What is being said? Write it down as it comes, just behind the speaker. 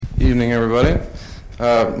evening, everybody.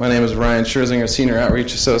 My name is Ryan Scherzinger, Senior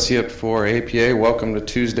Outreach Associate for APA. Welcome to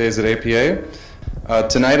Tuesdays at APA.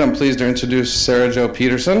 Tonight I'm pleased to introduce Sarah Jo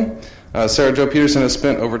Peterson. Sarah Jo Peterson has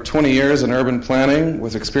spent over 20 years in urban planning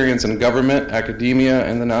with experience in government, academia,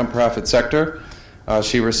 and the nonprofit sector.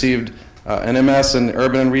 She received an MS in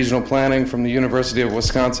urban and regional planning from the University of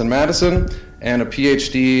Wisconsin-Madison and a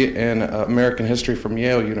PhD in American history from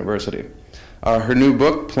Yale University. Her new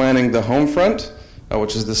book, Planning the Homefront,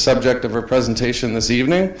 which is the subject of her presentation this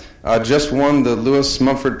evening, just won the Lewis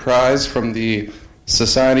Mumford Prize from the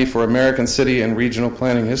Society for American City and Regional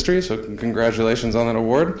Planning History, so congratulations on that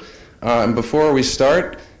award. And before we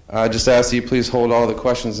start, I just ask that you please hold all the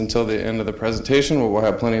questions until the end of the presentation, where we'll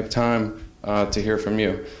have plenty of time to hear from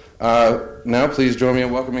you. Now, please join me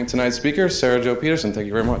in welcoming tonight's speaker, Sarah Jo Peterson. Thank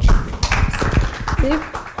you very much.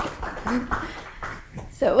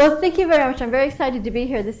 Thank you very much. I'm very excited to be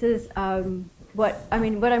here. This is what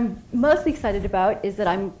I'm mostly excited about is that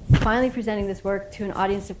I'm finally presenting this work to an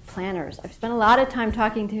audience of planners. I've spent a lot of time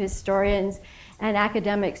talking to historians and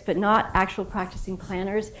academics, but not actual practicing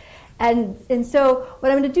planners. And so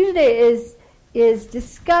what I'm going to do today is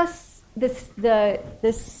discuss this.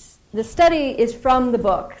 The study is from the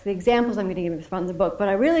book. The examples I'm going to give is from the book. What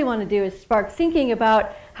I really want to do is spark thinking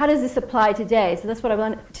about how does this apply today. So that's what I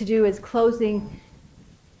want to do is close the,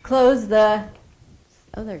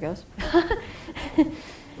 oh, there it goes,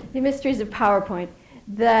 the mysteries of PowerPoint.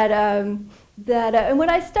 And when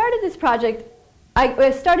I started this project,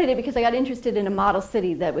 I started it because I got interested in a model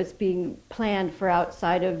city that was being planned for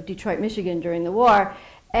outside of Detroit, Michigan during the war.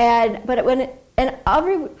 And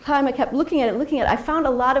every time I kept looking at it, I found a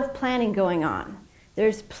lot of planning going on.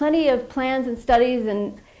 There's plenty of plans and studies,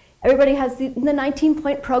 and everybody has the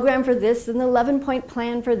 19-point program for this and the 11-point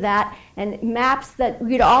plan for that, and maps that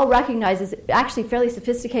we'd all recognize as actually fairly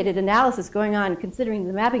sophisticated analysis going on, considering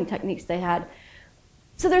the mapping techniques they had.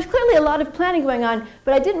 So there's clearly a lot of planning going on,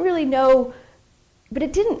 but I didn't really know, but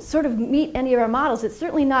it didn't sort of meet any of our models. It's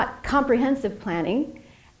certainly not comprehensive planning,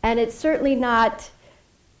 and it's certainly not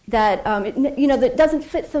that that doesn't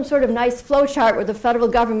fit some sort of nice flow chart where the federal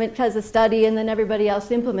government has a study and then everybody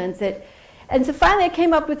else implements it. And so finally I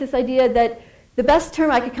came up with this idea that the best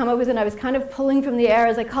term I could come up with, and I was kind of pulling from the air,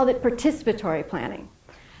 is I called it participatory planning.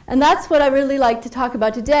 And that's what I really like to talk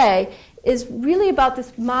about today, is really about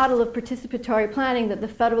this model of participatory planning that the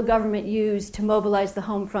federal government used to mobilize the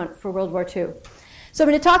home front for World War II. So I'm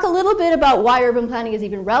going to talk a little bit about why urban planning is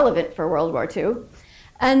even relevant for World War II,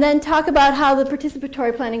 and then talk about how the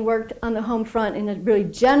participatory planning worked on the home front in a really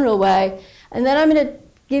general way. And then I'm going to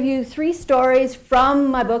give you 3 stories from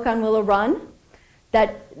my book on Willow Run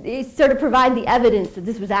that sort of provide the evidence that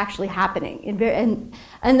this was actually happening.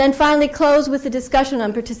 And then finally close with a discussion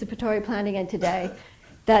on participatory planning and today.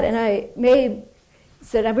 I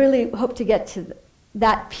really hope to get to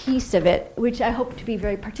that piece of it, which I hope to be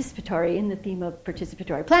very participatory in the theme of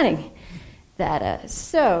participatory planning.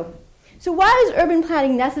 So why is urban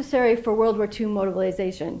planning necessary for World War II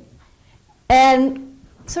mobilization? And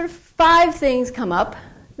sort of 5 things come up.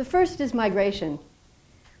 The first is migration.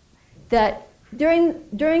 That during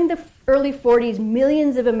the early 40s,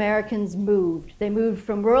 millions of Americans moved. They moved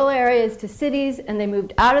from rural areas to cities, and they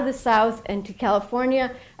moved out of the South and to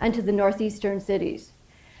California and to the northeastern cities.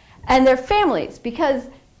 And their families, because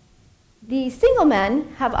the single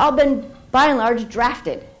men have all been, by and large,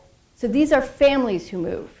 drafted. So these are families who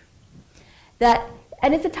move.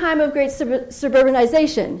 And it's a time of great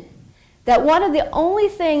suburbanization. That one of the only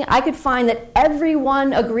thing I could find that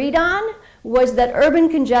everyone agreed on was that urban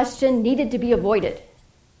congestion needed to be avoided.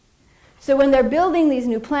 So when they're building these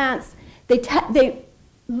new plants, they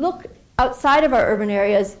look outside of our urban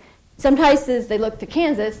areas. Some places they look to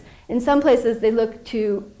Kansas. In some places they look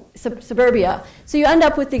to suburbia. So you end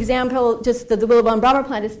up with the example, just the Willow Run Bomber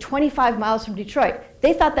plant is 25 miles from Detroit.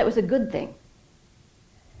 They thought that was a good thing.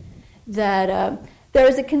 That there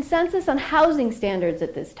is a consensus on housing standards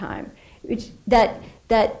at this time, that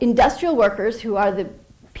industrial workers, who are the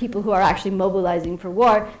people who are actually mobilizing for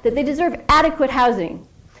war, that they deserve adequate housing.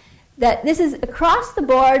 That this is across the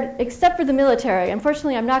board, except for the military.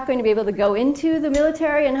 Unfortunately, I'm not going to be able to go into the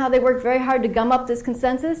military and how they worked very hard to gum up this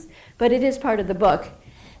consensus, but it is part of the book.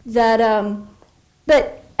 But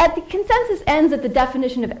the consensus ends at the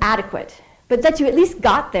definition of adequate. But that you at least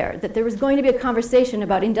got there, that there was going to be a conversation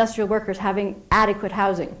about industrial workers having adequate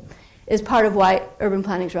housing is part of why urban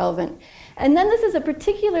planning is relevant. And then this is a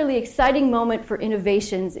particularly exciting moment for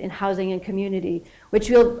innovations in housing and community,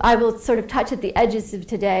 which I will sort of touch at the edges of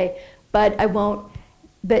today, but I won't.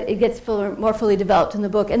 But it gets more fully developed in the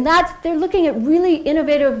book. And they're looking at really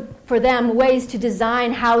innovative, for them, ways to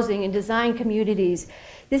design housing and design communities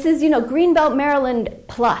This is, Greenbelt Maryland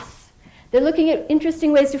plus. They're looking at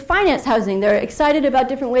interesting ways to finance housing. They're excited about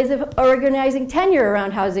different ways of organizing tenure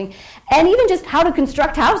around housing, and even just how to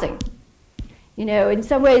construct housing. In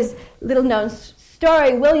some ways, little known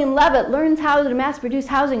story, William Levitt learns how to mass produce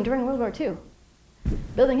housing during World War II,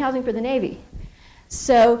 building housing for the Navy.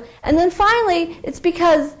 So, and then finally, it's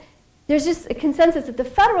because there's just a consensus at the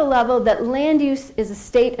federal level that land use is a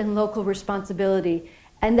state and local responsibility,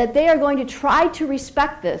 and that they are going to try to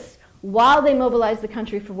respect this while they mobilize the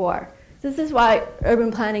country for war. So this is why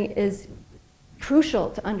urban planning is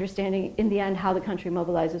crucial to understanding, in the end, how the country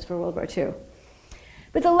mobilizes for World War II.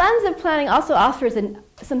 But the lens of planning also offers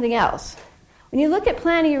something else. When you look at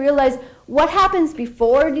planning, you realize what happens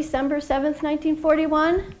before December 7th,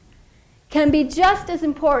 1941 can be just as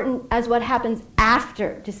important as what happens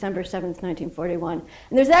after December 7th, 1941.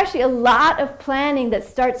 And there's actually a lot of planning that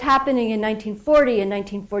starts happening in 1940 and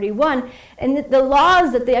 1941, and the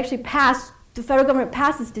laws that they actually pass, the federal government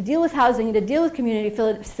passes to deal with housing and to deal with community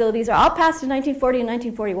facilities are all passed in 1940 and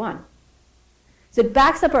 1941. So it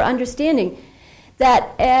backs up our understanding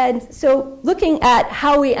that, and so looking at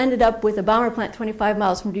how we ended up with a bomber plant 25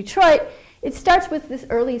 miles from Detroit, it starts with this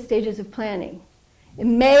early stages of planning.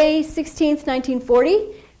 In May 16,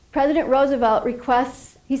 1940, President Roosevelt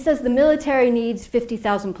requests, he says the military needs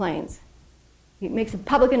 50,000 planes. He makes a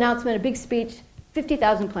public announcement, a big speech,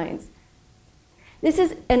 50,000 planes. This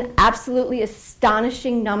is an absolutely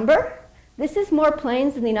astonishing number. This is more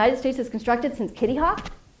planes than the United States has constructed since Kitty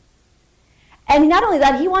Hawk. And not only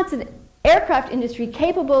that, he wants an aircraft industry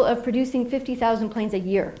capable of producing 50,000 planes a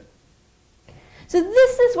year. So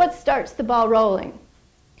this is what starts the ball rolling.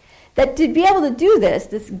 That to be able to do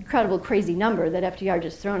this incredible crazy number that FDR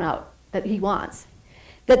just thrown out that he wants,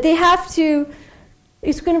 that they have to,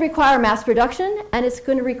 it's going to require mass production, and it's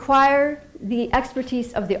going to require the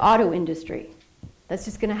expertise of the auto industry. That's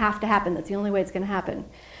just going to have to happen. That's the only way it's going to happen.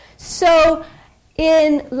 So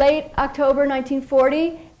in late October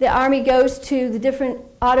 1940, the Army goes to the different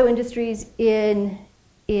auto industries in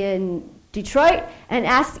Detroit and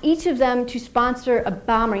asks each of them to sponsor a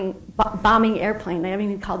bombing airplane. They haven't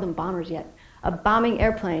even called them bombers yet. A bombing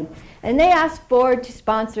airplane. And they asked Ford to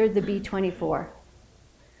sponsor the B-24.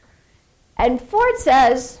 And Ford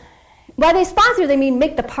says, by they sponsor, they mean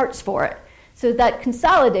make the parts for it, so that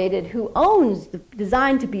Consolidated, who owns the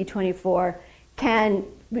design to B-24, can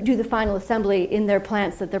do the final assembly in their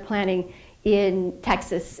plants that they're planning in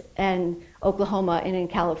Texas and Oklahoma and in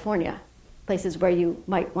California, places where you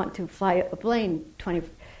might want to fly a plane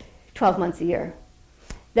 12 months a year.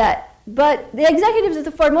 But the executives at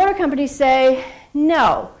the Ford Motor Company say,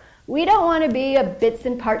 no, we don't want to be a bits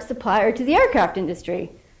and parts supplier to the aircraft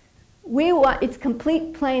industry. It's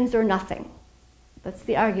complete planes or nothing. That's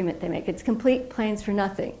the argument they make. It's complete planes for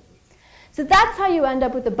nothing. So that's how you end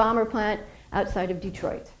up with the bomber plant outside of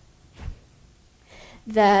Detroit.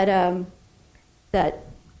 Right,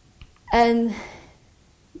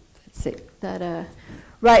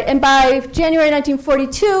 and by January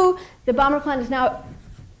 1942, the bomber plant is now,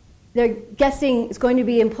 they're guessing, is going to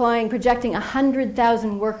be projecting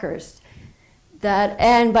 100,000 workers.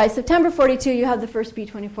 And by September 42, you have the first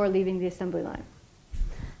B-24 leaving the assembly line.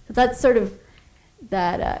 So that's sort of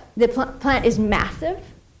that. The plant is massive,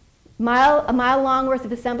 a mile long worth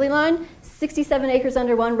of assembly line, 67 acres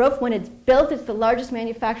under one roof. When it's built, it's the largest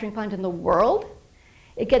manufacturing plant in the world.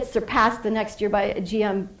 It gets surpassed the next year by a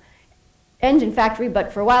GM engine factory,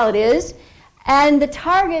 but for a while it is. And the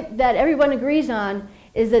target that everyone agrees on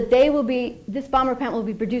is that this bomber plant will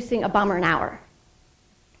be producing a bomber an hour.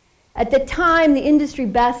 At the time, the industry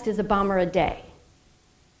best is a bomber a day.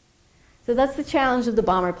 So that's the challenge of the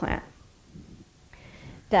bomber plant.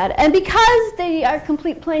 And because they are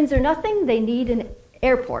complete planes or nothing, they need an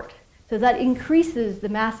airport. So that increases the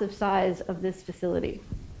massive size of this facility.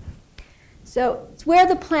 So it's where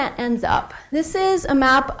the plant ends up. This is a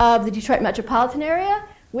map of the Detroit metropolitan area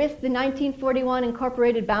with the 1941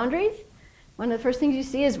 incorporated boundaries. One of the first things you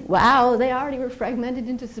see is, wow, they already were fragmented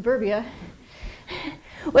into suburbia.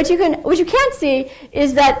 What you can't see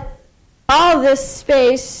is that all this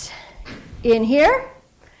space in here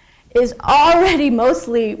is already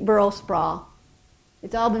mostly rural sprawl.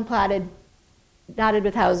 It's all been platted, dotted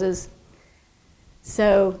with houses.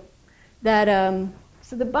 So the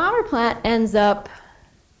bomber plant ends up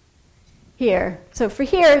here. So for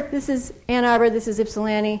here, this is Ann Arbor, this is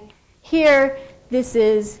Ypsilanti. Here, this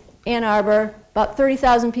is Ann Arbor, about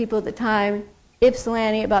 30,000 people at the time.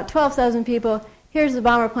 Ypsilanti, about 12,000 people. Here's the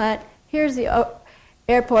bomber plant, here's the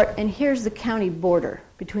airport, and here's the county border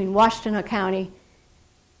between Washtenaw County,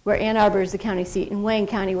 where Ann Arbor is the county seat, and Wayne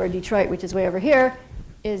County, where Detroit, which is way over here,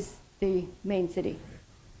 is the main city.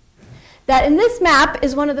 That in this map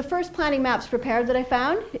is one of the first planning maps prepared that I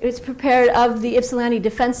found. It was prepared of the Ypsilanti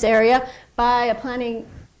defense area by a planning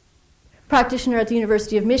practitioner at the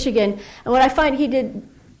University of Michigan. And what I find, he did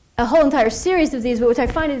a whole entire series of these, but what I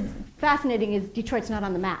find is fascinating is Detroit's not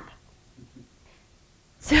on the map.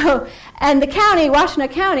 So, and the county,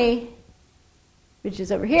 Washtenaw County, which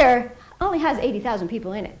is over here, only has 80,000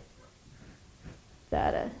 people in it.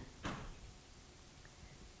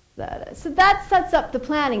 So that sets up the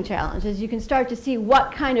planning challenge, as you can start to see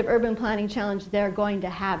what kind of urban planning challenge they're going to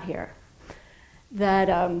have here.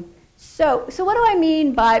 So what do I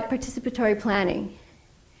mean by participatory planning?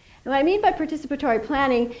 And what I mean by participatory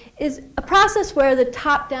planning is a process where the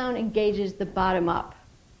top-down engages the bottom-up.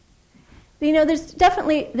 There's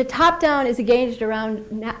definitely, the top-down is engaged around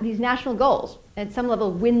these national goals, at some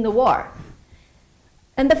level win the war.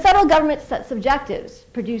 And the federal government sets objectives,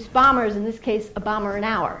 produce bombers, in this case, a bomber an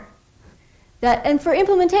hour. And for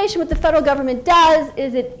implementation, what the federal government does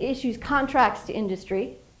is it issues contracts to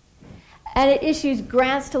industry, and it issues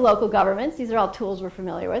grants to local governments. These are all tools we're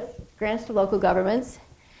familiar with, grants to local governments.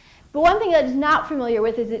 But one thing that is not familiar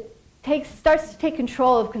with is it starts to take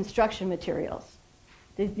control of construction materials.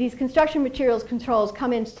 These construction materials controls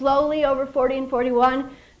come in slowly over 40 and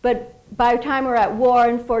 41, but by the time we're at war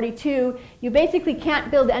in 42, you basically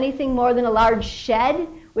can't build anything more than a large shed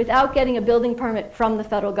without getting a building permit from the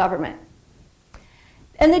federal government.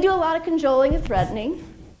 And they do a lot of cajoling and threatening.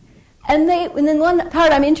 And then one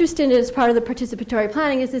part I'm interested in as part of the participatory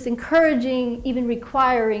planning is this encouraging, even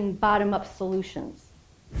requiring bottom-up solutions.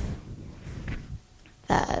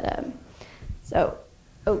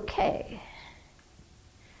 Okay.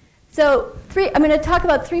 So I'm going to talk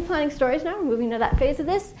about 3 planning stories now. We're moving to that phase of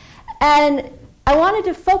this. And I wanted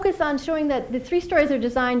to focus on showing that the 3 stories are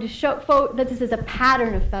designed to show that this is a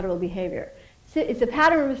pattern of federal behavior. It's a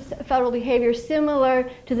pattern of federal behavior similar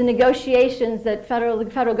to the negotiations that the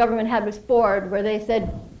federal government had with Ford, where they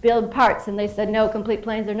said build parts, and they said no, complete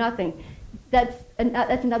planes or nothing. That's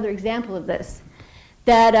another example of this.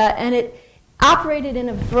 And it operated in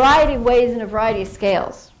a variety of ways and a variety of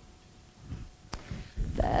scales.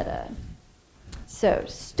 So,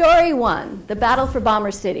 story 1, the battle for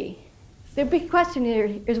Bomber City. The big question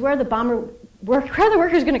here is where are the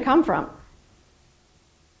workers going to come from?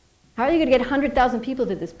 How are you going to get 100,000 people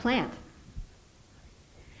to this plant?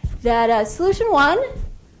 Solution 1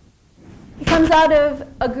 comes out of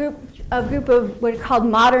a group of what are called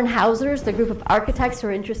modern housers, the group of architects who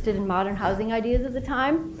are interested in modern housing ideas of the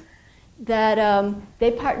time.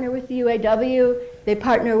 They partner with the UAW, they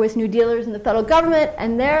partner with New Dealers and the federal government,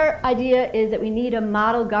 and their idea is that we need a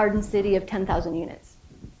model garden city of 10,000 units.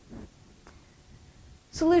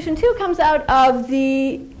 Solution 2 comes out of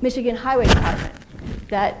the Michigan Highway Department.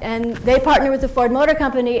 And they partner with the Ford Motor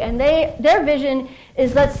Company, and their vision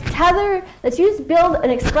is let's build an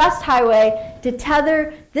express highway to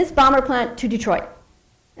tether this bomber plant to Detroit,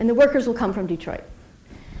 and the workers will come from Detroit.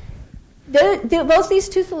 Both these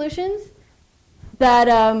 2 solutions that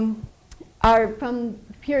are from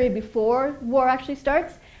the period before war actually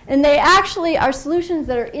starts, and they actually are solutions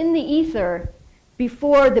that are in the ether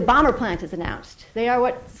before the bomber plant is announced. They are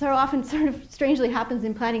what so often sort of strangely happens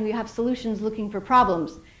in planning. We have solutions looking for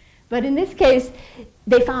problems. But in this case,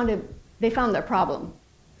 they found their problem.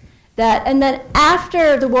 And then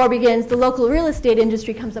after the war begins, the local real estate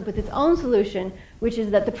industry comes up with its own solution, which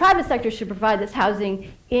is that the private sector should provide this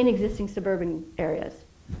housing in existing suburban areas.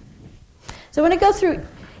 So I want to go through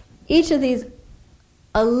each of these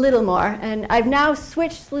a little more. And I've now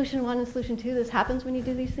switched Solution 1 and Solution 2. This happens when you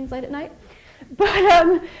do these things late at night.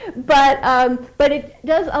 But it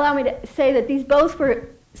does allow me to say that these both were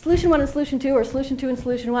Solution 1 and Solution 2, or Solution 2 and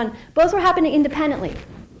Solution 1, both were happening independently.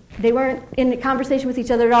 They weren't in a conversation with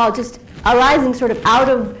each other at all, just arising sort of out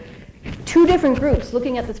of 2 different groups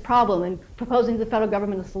looking at this problem and proposing to the federal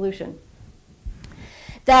government a solution.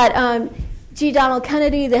 G. Donald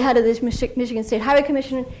Kennedy, the head of the Michigan State Highway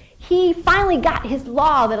Commission, he finally got his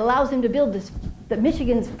law that allows him to build the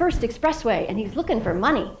Michigan's first expressway, and he's looking for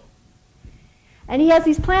money. And he has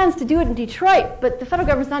these plans to do it in Detroit, but the federal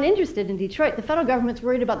government's not interested in Detroit. The federal government's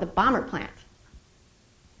worried about the bomber plant.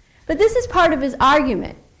 But this is part of his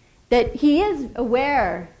argument, that he is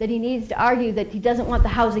aware that he needs to argue that he doesn't want the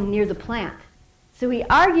housing near the plant. So he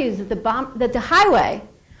argues that the highway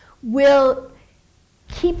will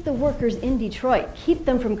keep the workers in Detroit, keep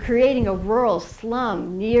them from creating a rural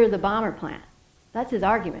slum near the bomber plant. That's his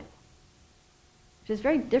argument, which is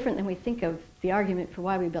very different than we think of the argument for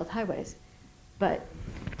why we built highways. But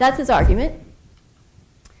that's his argument.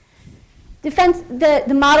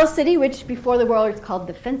 The model city, which before the war was called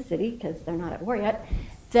Defense City, because they're not at war yet,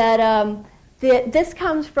 This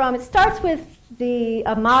comes from, it starts with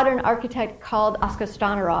a modern architect called Oskar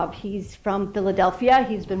Stahnerov. He's from Philadelphia.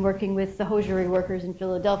 He's been working with the hosiery workers in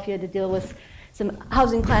Philadelphia to deal with some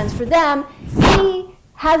housing plans for them. He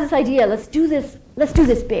has this idea, let's do this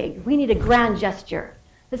big. We need a grand gesture.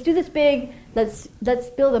 Let's do this big, let's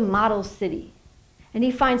build a model city. And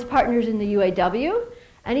he finds partners in the UAW,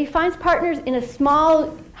 and he finds partners in a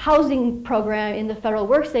small housing program in the Federal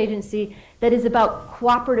Works Agency that is about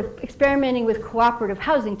experimenting with cooperative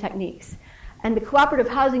housing techniques. And the cooperative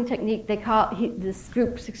housing technique this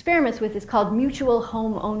group's experiments with is called mutual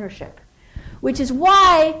home ownership, which is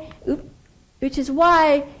why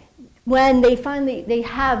when they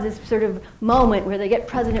have this sort of moment where they get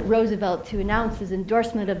President Roosevelt to announce his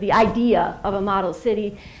endorsement of the idea of a model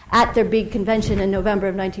city at their big convention in November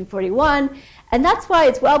of 1941. And that's why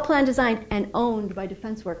it's well-planned, designed, and owned by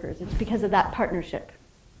defense workers. It's because of that partnership.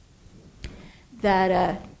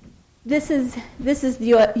 That this is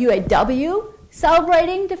the UAW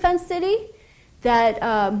celebrating Defense City, that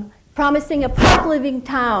promising a park-living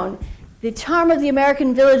town, the charm of the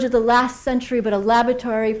American village of the last century, but a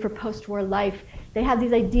laboratory for post-war life. They have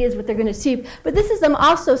these ideas what they're going to achieve. But this is them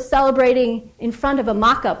also celebrating in front of a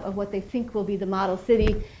mock-up of what they think will be the model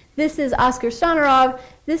city. This is Oskar Stahnerov.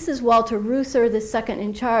 This is Walter Reuther, the second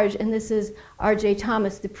in charge. And this is R.J.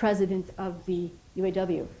 Thomas, the president of the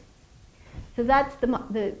UAW. So that's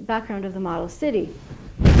the background of the model city.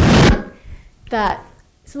 That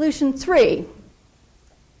solution 3.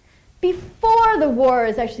 Before the war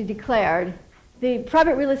is actually declared, the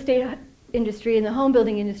private real estate industry and the home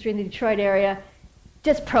building industry in the Detroit area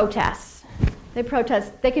just protests. They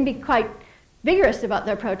protest. They can be quite vigorous about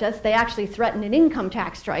their protests. They actually threaten an income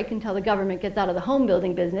tax strike until the government gets out of the home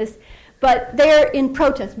building business. But they're in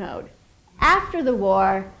protest mode. After the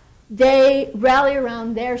war, they rally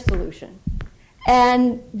around their solution.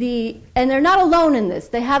 And they're not alone in this.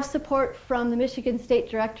 They have support from the Michigan State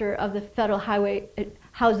Director of the Federal Highway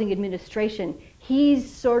Housing Administration.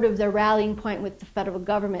 He's sort of their rallying point with the federal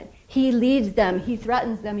government. He leads them, he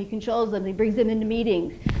threatens them, he controls them, he brings them into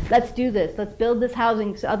meetings. Let's do this, let's build this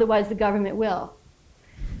housing, so otherwise the government will.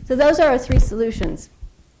 So those are our 3 solutions.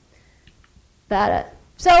 And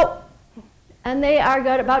they are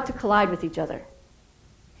about to collide with each other.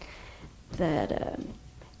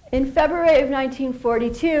 In February of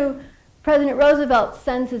 1942, President Roosevelt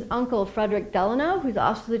sends his uncle, Frederick Delano, who's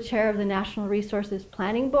also the chair of the National Resources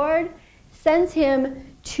Planning Board, sends him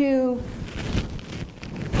to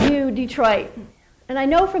Detroit. And I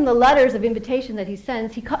know from the letters of invitation that he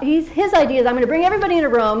sends, his idea is, I'm going to bring everybody in a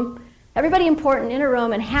room, everybody important in a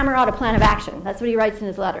room, and hammer out a plan of action. That's what he writes in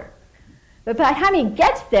his letter. But by the time he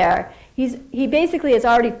gets there, he basically has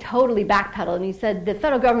already totally backpedaled, and he said the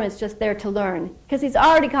federal government's just there to learn, because he's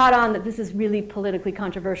already caught on that this is really politically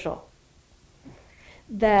controversial.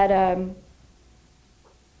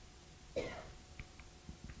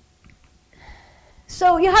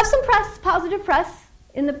 So you have some press, positive press,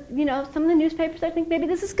 in some of the newspapers. I think maybe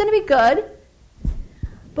this is going to be good.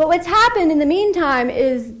 But what's happened in the meantime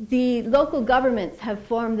is the local governments have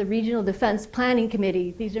formed the Regional Defense Planning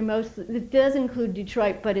Committee. It does include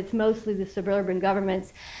Detroit, but it's mostly the suburban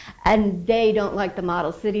governments, and they don't like the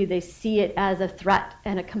model city. They see it as a threat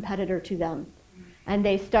and a competitor to them. And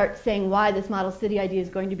they start saying why this model city idea is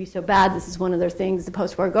going to be so bad. This is one of their things, the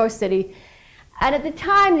post-war ghost city. And at the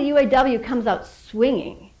time, the UAW comes out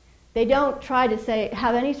swinging. They don't try to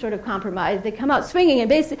have any sort of compromise. They come out swinging and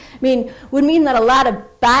would mean that a lot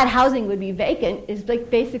of bad housing would be vacant, is like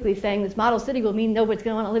basically saying this model city will mean nobody's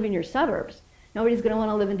going to want to live in your suburbs. Nobody's going to want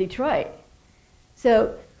to live in Detroit.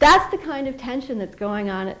 So that's the kind of tension that's going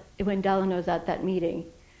on when Delano's at that meeting.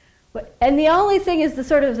 And the only thing is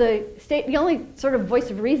the only sort of voice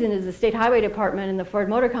of reason is the State Highway Department and the Ford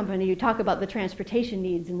Motor Company, who talk about the transportation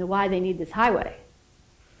needs and why they need this highway.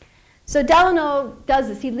 So Delano does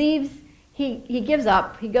this. He leaves, he gives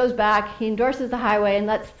up, he goes back, he endorses the highway and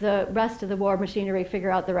lets the rest of the war machinery figure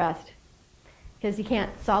out the rest, because he can't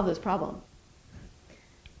solve this problem.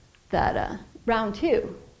 Round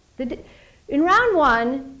 2. In round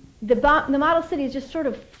 1, the model city is just sort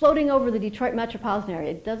of floating over the Detroit metropolitan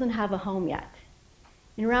area. It doesn't have a home yet.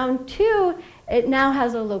 In round 2, it now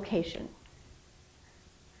has a location.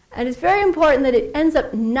 And it's very important that it ends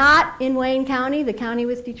up not in Wayne County, the county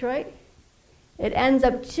with Detroit. It ends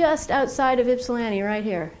up just outside of Ypsilanti, right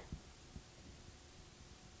here.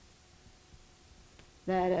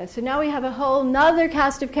 So now we have a whole nother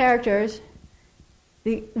cast of characters,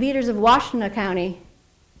 the leaders of Washtenaw County,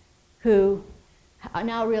 who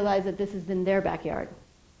now realize that this is in their backyard.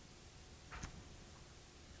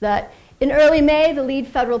 That in early May, the lead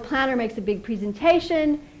federal planner makes a big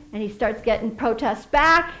presentation, and he starts getting protests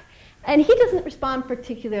back, and he doesn't respond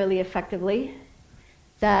particularly effectively.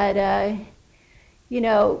 That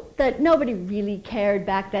that nobody really cared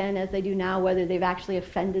back then, as they do now, whether they've actually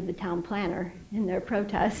offended the town planner in their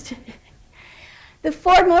protest. The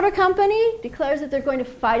Ford Motor Company declares that they're going to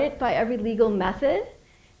fight it by every legal method.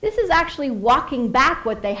 This is actually walking back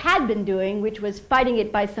what they had been doing, which was fighting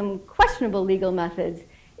it by some questionable legal methods.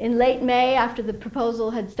 In late May, after the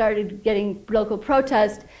proposal had started getting local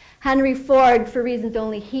protest, Henry Ford, for reasons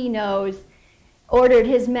only he knows, ordered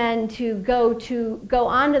his men to go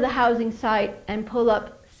onto the housing site and pull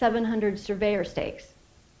up 700 surveyor stakes.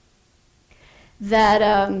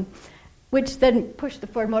 Which then pushed the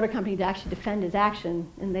Ford Motor Company to actually defend his action,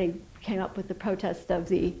 and they came up with the protest of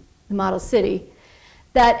the model city.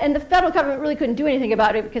 And the federal government really couldn't do anything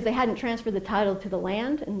about it because they hadn't transferred the title to the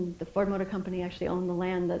land, and the Ford Motor Company actually owned the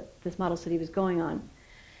land that this model city was going on.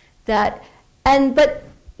 But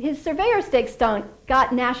his surveyor stakes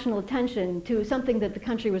got national attention to something that the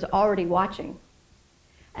country was already watching.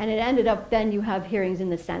 And it ended up, then you have hearings in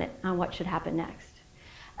the Senate on what should happen next.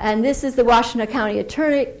 And this is the Washtenaw County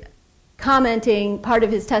attorney commenting part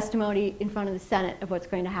of his testimony in front of the Senate of what's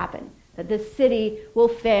going to happen. That this city will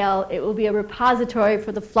fail, it will be a repository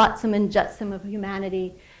for the flotsam and jetsam of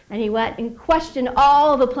humanity. And he went and questioned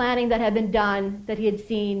all the planning that had been done, that he had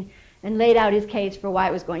seen, and laid out his case for why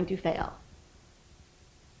it was going to fail.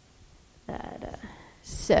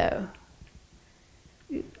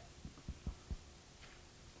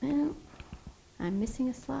 Well, I'm missing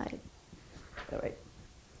a slide. Oh, wait.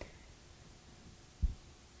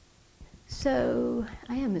 So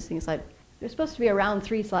I am missing a slide. There's supposed to be a round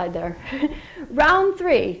 3 slide there. Round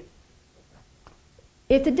 3.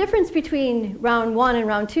 If the difference between round 1 and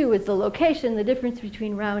round 2 is the location, the difference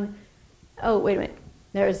between oh, wait a minute.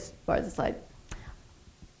 There's the slide.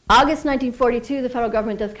 August 1942, the federal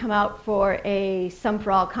government does come out for a Sum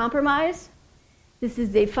for All compromise. This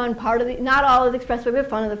is a fun part of not all of the expressway, but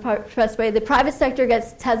fun of the expressway. The private sector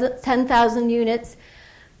gets 10,000 units,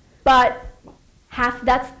 but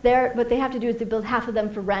what they have to do is to build half of them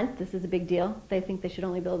for rent. This is a big deal. They think they should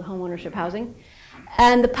only build home ownership housing.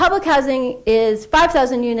 And the public housing is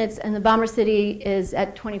 5,000 units, and the Bomber City is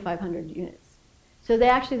at 2,500 units. So the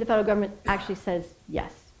federal government actually says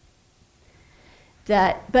yes.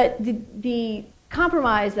 But the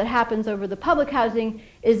compromise that happens over the public housing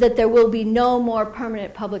is that there will be no more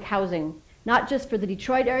permanent public housing, not just for the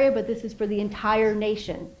Detroit area, but this is for the entire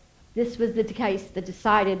nation. This was the case that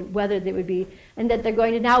decided whether they would be, and that they're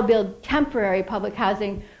going to now build temporary public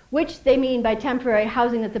housing, which they mean by temporary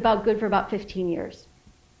housing that's about good for about 15 years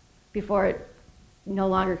before it no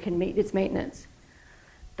longer can meet its maintenance.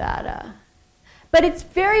 But it's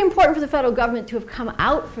very important for the federal government to have come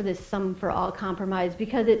out for this Sum for All compromise,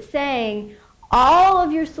 because it's saying all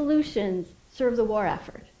of your solutions serve the war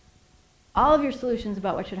effort. All of your solutions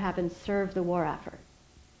about what should happen serve the war effort.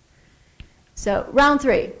 So round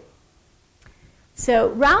 3. So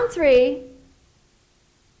round 3,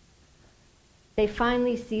 they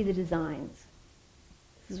finally see the designs.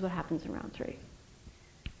 This is what happens in round 3.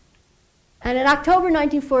 And in October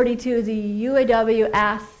 1942, the UAW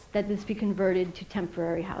asks that this be converted to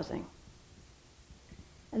temporary housing.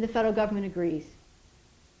 And the federal government agrees.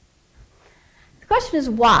 The question is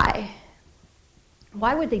why?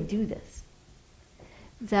 Why would they do this?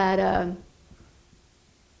 And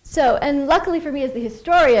luckily for me as the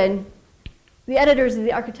historian, the editors of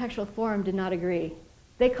the Architectural Forum did not agree.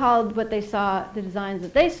 They called what they saw, the designs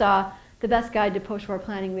that they saw, the best guide to post-war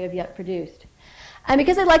planning we have yet produced. And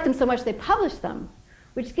because they liked them so much, they published them,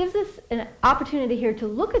 which gives us an opportunity here to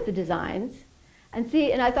look at the designs and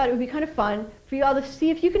see, and I thought it would be kind of fun for you all to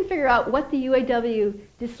see if you can figure out what the UAW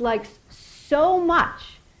dislikes so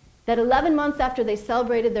much that 11 months after they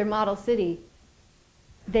celebrated their model city,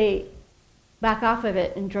 they back off of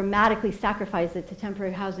it and dramatically sacrifice it to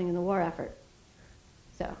temporary housing in the war effort.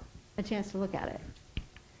 So, a chance to look at it.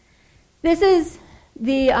 This is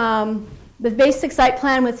the basic site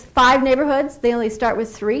plan with 5 neighborhoods. They only start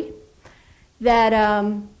with 3. But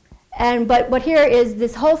what here is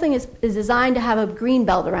this whole thing is designed to have a green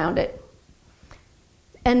belt around it.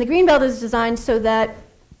 And the green belt is designed so that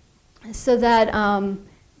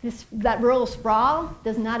rural sprawl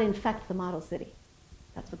does not infect the model city.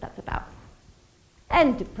 That's what that's about.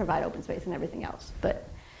 And to provide open space and everything else. But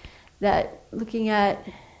that looking at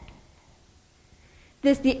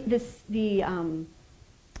the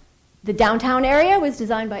downtown area was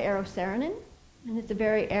designed by Eero Saarinen, and it's a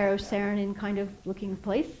very Eero Saarinen kind of looking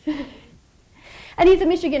place. And he's a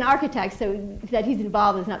Michigan architect, so that he's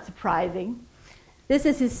involved is not surprising. This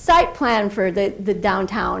is his site plan for the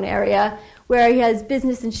downtown area, where he has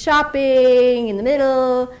business and shopping in the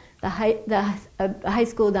middle, a high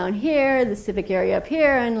school down here, the civic area up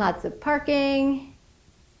here, and lots of parking.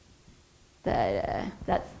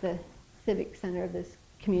 That's the civic center of this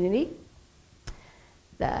community.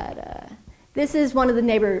 This is one of the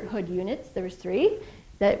neighborhood units. There was 3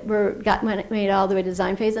 that got made all the way to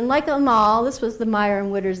design phase. And like them all, this was the Meyer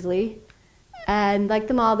and Wittersley. And like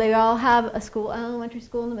them all, they all have a school, an elementary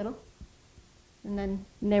school in the middle, and then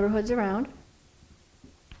neighborhoods around.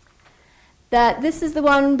 This is the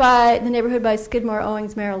one by the neighborhood by Skidmore,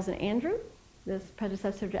 Owings, Merrills, and Andrew, this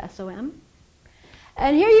predecessor to SOM.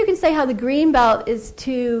 And here you can say how the green belt is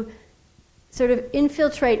to sort of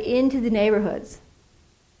infiltrate into the neighborhoods.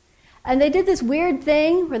 And they did this weird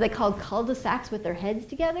thing where they called cul-de-sacs with their heads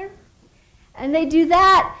together. And they do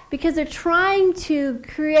that because they're trying to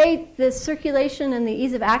create the circulation and the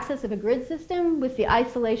ease of access of a grid system with the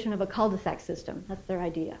isolation of a cul-de-sac system. That's their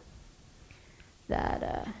idea.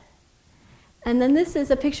 And then this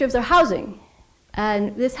is a picture of their housing.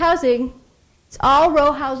 And this housing, it's all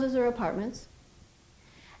row houses or apartments.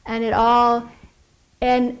 And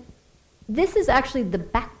this is actually the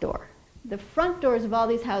back door. The front doors of all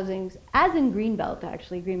these housings, as in Greenbelt,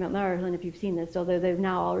 actually, Greenbelt, Maryland, if you've seen this, although they've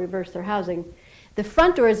now all reversed their housing, the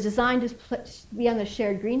front door is designed to be on the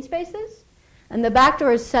shared green spaces, and the back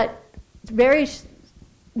door is set very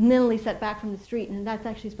minimally set back from the street, and that's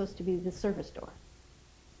actually supposed to be the service door.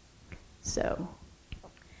 So,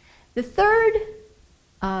 the third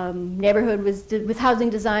neighborhood was with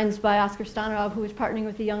housing designs by Oskar Stannarov, who was partnering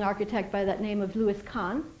with a young architect by that name of Louis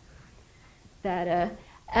Kahn.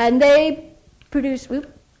 And they produced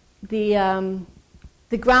the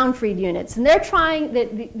ground freed units. And they're trying,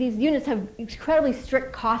 these units have incredibly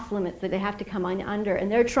strict cost limits that they have to come under,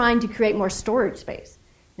 and they're trying to create more storage space.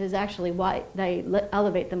 It is actually why they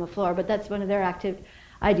elevate them a floor, but that's one of their active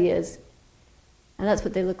ideas. And that's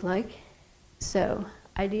what they look like. So,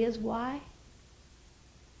 ideas why?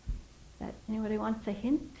 Anybody wants a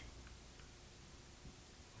hint?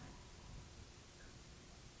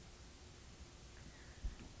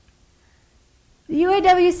 The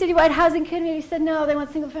UAW Citywide Housing Committee said no, they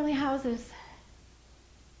want single-family houses.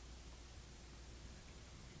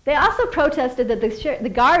 They also protested that the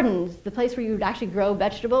gardens, the place where you would actually grow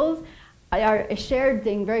vegetables, are a shared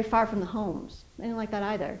thing very far from the homes. They didn't like that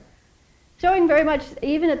either. Showing very much,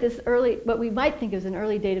 even at this early, what we might think is an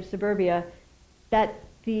early date of suburbia, that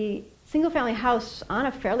the single-family house on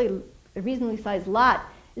a fairly reasonably sized lot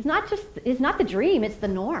is not the dream, it's the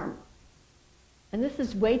norm. And this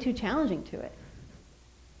is way too challenging to it.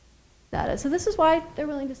 So this is why they're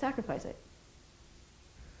willing to sacrifice it.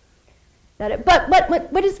 But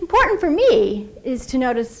what is important for me is to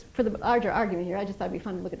notice, for the larger argument here, I just thought it'd be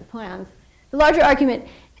fun to look at the plans. The larger argument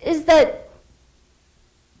is that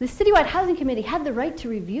the Citywide Housing Committee had the right to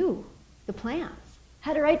review the plans,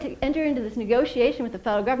 had a right to enter into this negotiation with the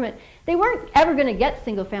federal government. They weren't ever going to get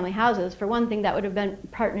single-family houses. For one thing, that would have been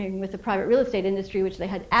partnering with the private real estate industry, which they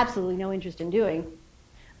had absolutely no interest in doing.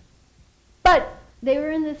 But they were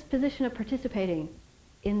in this position of participating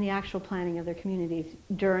in the actual planning of their communities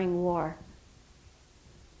during war.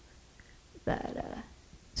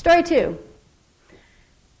 Story 2.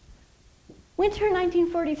 Winter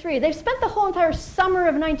 1943. They've spent the whole entire summer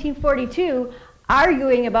of 1942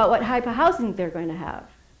 arguing about what type of housing they're going to have.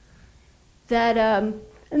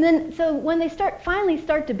 So when they finally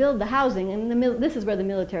start to build the housing, and this is where the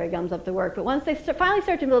military gums up the work, but once they finally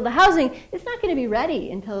start to build the housing, it's not going to be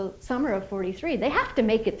ready until summer of 43. They have to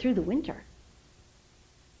make it through the winter.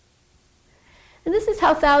 And this is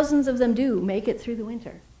how thousands of them do make it through the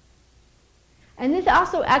winter. And this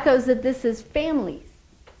also echoes that this is families.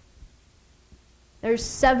 There's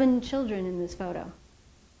 7 children in this photo.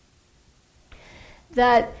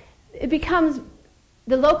 That it becomes,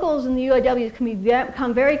 the locals and the UAWs can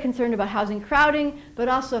become very concerned about housing crowding, but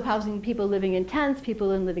also of housing people living in tents,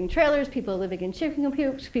 people in living trailers, people living in chicken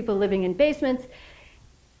coops, people living in basements.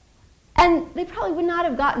 And they probably would not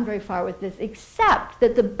have gotten very far with this, except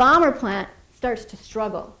that the bomber plant starts to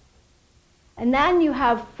struggle. And then you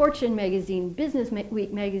have Fortune magazine, Business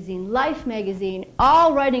Week magazine, Life magazine,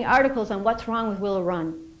 all writing articles on what's wrong with Willow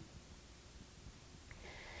Run.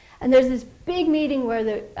 And there's this big meeting where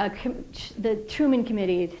the Truman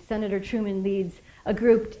Committee, Senator Truman leads a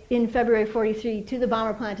group in February 43 to the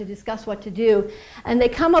bomber plant to discuss what to do. And they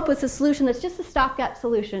come up with a solution that's just a stopgap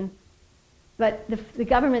solution. But the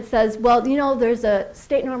government says, well, there's a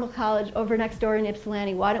state normal college over next door in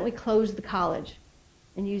Ypsilanti. Why don't we close the college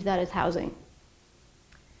and use that as housing?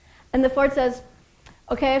 And the Ford says,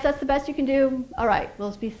 okay, if that's the best you can do, all right,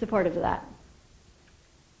 we'll be supportive of that.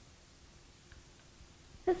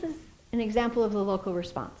 This is an example of the local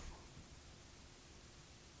response.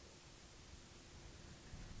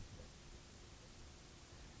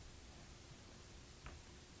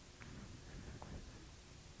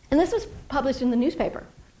 And this was published in the newspaper.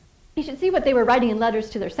 You should see what they were writing in letters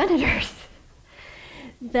to their senators.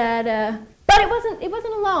 But it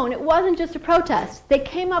wasn't alone. It wasn't just a protest. They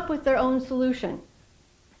came up with their own solution.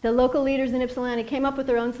 The local leaders in Ypsilanti came up with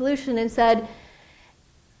their own solution and said,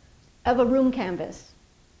 of a room canvas.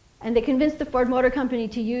 And they convinced the Ford Motor Company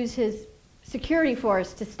to use his security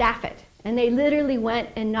force to staff it. And they literally went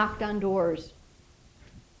and knocked on doors.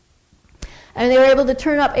 And they were able to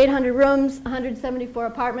turn up 800 rooms, 174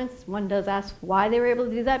 apartments. One does ask why they were able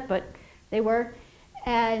to do that, but they were.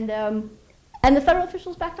 And the federal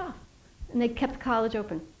officials backed off. And they kept the college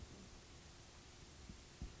open.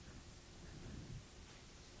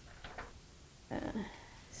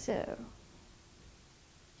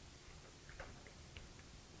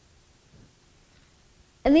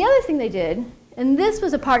 And the other thing they did, and this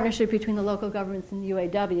was a partnership between the local governments and the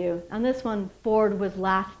UAW, on this one Ford was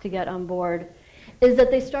last to get on board, is that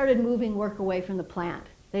they started moving work away from the plant.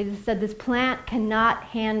 They just said this plant cannot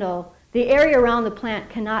handle, the area around the plant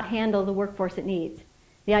cannot handle the workforce it needs.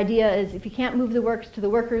 The idea is if you can't move the works to the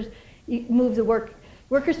workers, you move the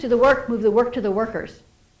workers to the work, move the work to the workers.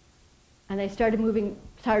 And they started moving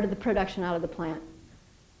part of the production out of the plant.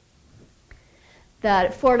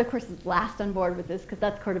 That Ford, of course, is last on board with this because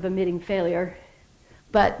that's sort of admitting failure.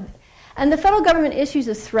 And the federal government issues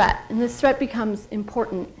a threat, and this threat becomes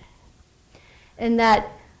important in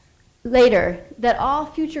that later, that all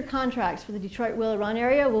future contracts for the Detroit-Willow Run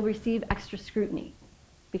area will receive extra scrutiny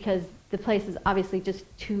because the place is obviously just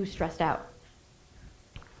too stressed out.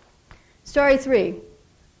 Story 3.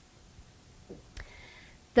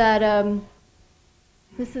 That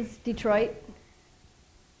this is Detroit.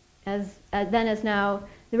 As now,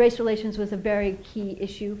 the race relations was a very key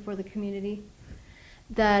issue for the community.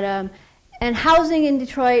 And housing in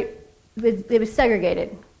Detroit, it was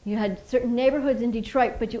segregated. You had certain neighborhoods in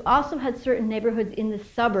Detroit, but you also had certain neighborhoods in the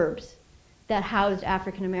suburbs that housed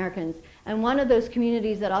African Americans. And one of those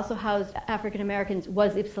communities that also housed African Americans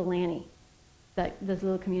was Ypsilanti, this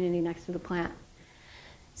little community next to the plant.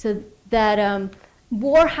 So that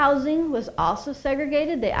war housing was also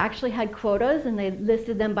segregated. They actually had quotas, and they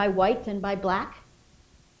listed them by white and by black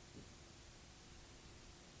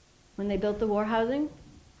when they built the war housing.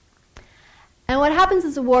 And what happens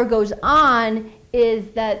as the war goes on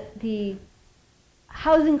is that the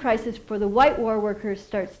housing crisis for the white war workers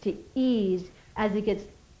starts to ease as it gets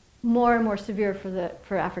more and more severe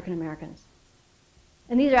for African Americans.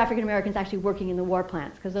 And these are African Americans actually working in the war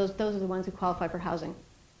plants, because those are the ones who qualify for housing.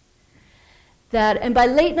 And by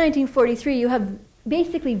late 1943, you have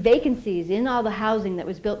basically vacancies in all the housing that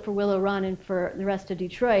was built for Willow Run and for the rest of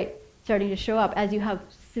Detroit starting to show up as you have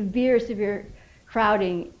severe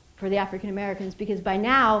crowding for the African Americans, because by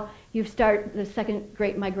now you start the second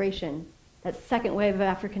Great Migration, that second wave of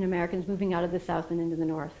African Americans moving out of the South and into the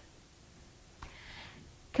North.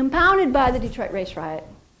 Compounded by the Detroit race riot.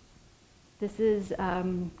 This is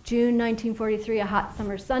June 1943, a hot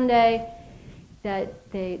summer Sunday.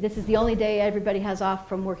 This is the only day everybody has off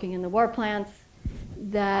from working in the war plants.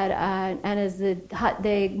 And as the hot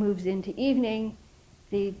day moves into evening,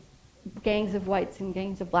 the gangs of whites and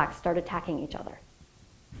gangs of blacks start attacking each other.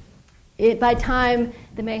 By the time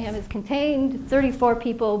the mayhem is contained, 34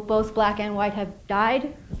 people, both black and white, have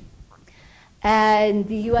died. And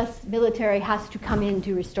the U.S. military has to come in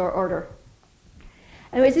to restore order.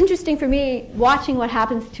 And it was interesting for me watching what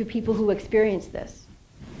happens to people who experience this.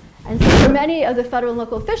 And so for many of the federal and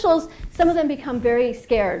local officials, some of them become very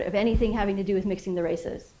scared of anything having to do with mixing the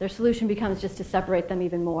races. Their solution becomes just to separate them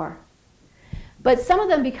even more. But some of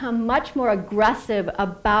them become much more aggressive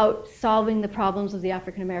about solving the problems of the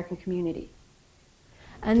African American community.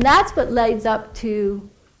 And that's what leads up to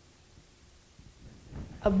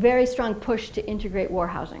a very strong push to integrate war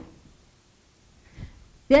housing.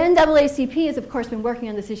 The NAACP has, of course, been working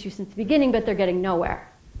on this issue since the beginning, but they're getting nowhere.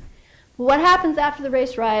 But what happens after the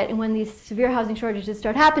race riot and when these severe housing shortages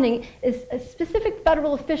start happening is specific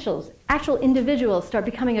federal officials, actual individuals, start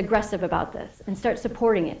becoming aggressive about this and start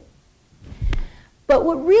supporting it. But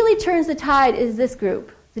what really turns the tide is this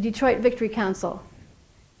group, the Detroit Victory Council.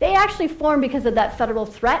 They actually formed because of that federal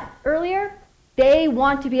threat earlier. They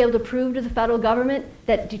want to be able to prove to the federal government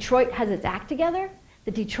that Detroit has its act together,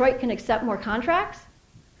 that Detroit can accept more contracts.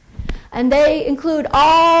 And they include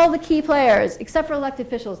all the key players, except for elected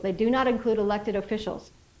officials. They do not include elected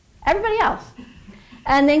officials. Everybody else.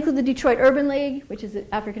 And they include the Detroit Urban League, which is an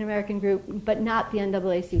African American group, but not the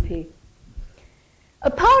NAACP.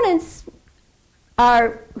 Opponents are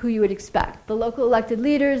who you would expect: the local elected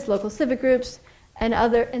leaders, local civic groups, and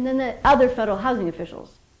then the other federal housing officials.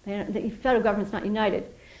 The federal government's not united.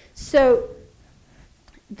 So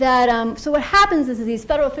what happens is these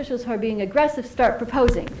federal officials who are being aggressive start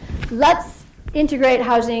proposing, let's integrate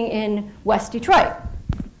housing in West Detroit.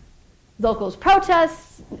 Locals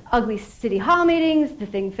protest, ugly city hall meetings, the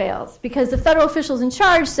thing fails. Because the federal officials in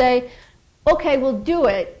charge say, okay, we'll do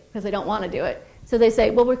it, because they don't want to do it. So they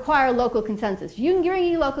say, we'll require local consensus. You can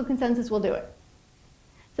bring local consensus, we'll do it.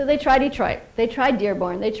 So they try Detroit, they try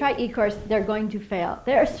Dearborn, they try Ecorse, they're going to fail.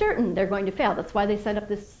 They're certain they're going to fail. That's why they set up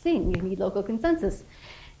this thing, you need local consensus.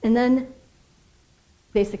 And then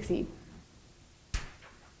they succeed.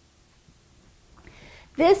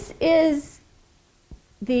 This is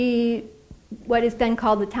what is then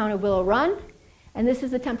called the town of Willow Run, and this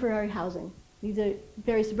is the temporary housing. These are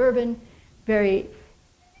very suburban, but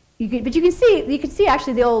you can see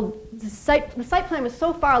actually the site plan was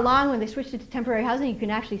so far along when they switched it to temporary housing, you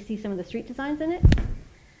can actually see some of the street designs in it.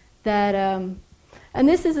 And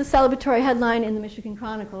this is a celebratory headline in the Michigan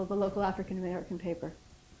Chronicle, the local African American paper.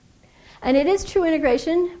 And it is true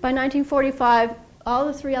integration. By 1945, all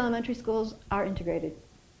the 3 elementary schools are integrated.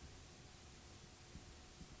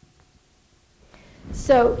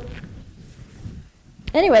 So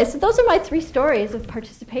anyway, so those are my 3 stories of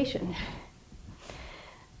participation.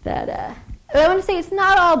 But I want to say it's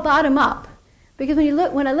not all bottom up, because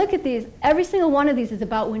when I look at these, every single one of these is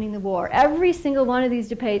about winning the war. Every single one of these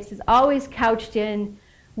debates is always couched in,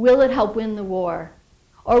 will it help win the war?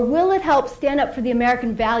 Or will it help stand up for the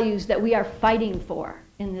American values that we are fighting for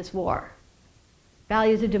in this war?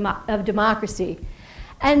 Values of democracy.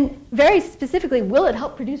 And very specifically, will it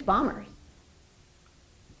help produce bombers?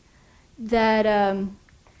 And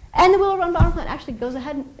the Willow Run Bomber Plant actually goes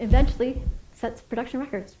ahead and eventually sets production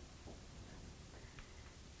records.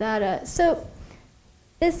 So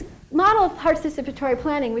this model of participatory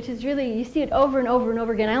planning, which is really, you see it over and over and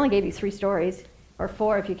over again. I only gave you 3 stories, or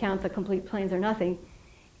 4 if you count the complete planes or nothing.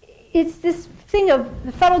 It's this thing of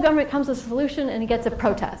the federal government comes with a solution and it gets a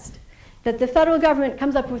protest. That the federal government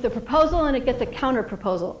comes up with a proposal and it gets a counter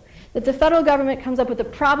proposal. That the federal government comes up with a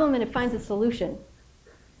problem and it finds a solution.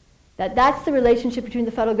 That's the relationship between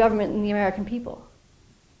the federal government and the American people.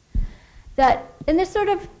 And there's sort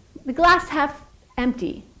of the glass half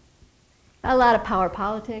empty. Not a lot of power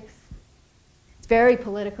politics. It's very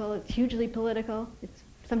political. It's hugely political. It's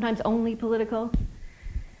sometimes only political.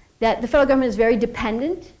 That the federal government is very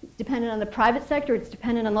dependent. It's dependent on the private sector. It's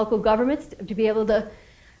dependent on local governments to be able to.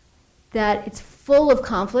 That it's full of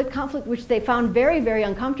conflict which they found very, very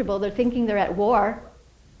uncomfortable. They're thinking they're at war.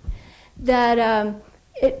 That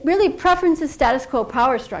it really preferences status quo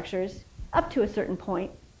power structures up to a certain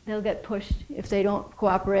point. They'll get pushed if they don't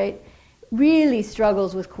cooperate. Really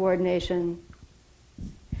struggles with coordination.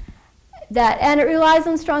 And it relies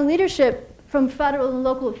on strong leadership from federal and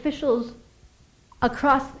local officials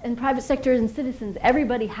across and private sectors and citizens.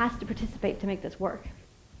 Everybody has to participate to make this work.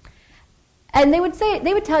 And they would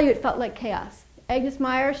tell you it felt like chaos. Agnes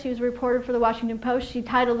Meyer, she was a reporter for the Washington Post. She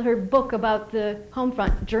titled her book about the home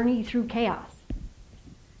front, Journey Through Chaos.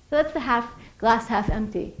 So that's the glass half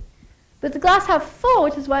empty. But the glass half full,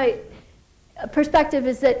 which is why perspective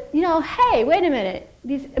is that, hey, wait a minute.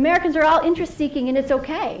 These Americans are all interest-seeking, and it's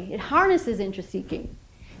okay. It harnesses interest-seeking.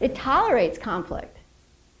 It tolerates conflict.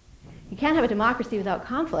 You can't have a democracy without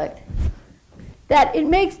conflict. That it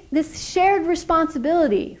makes this shared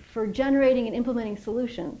responsibility for generating and implementing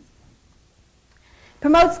solutions.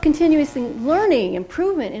 Promotes continuous learning,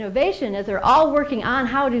 improvement, innovation, as they're all working on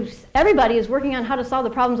everybody is working on how to solve the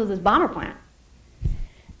problems of this bomber plant.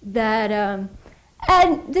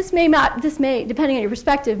 And this may, depending on your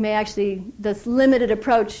perspective, this limited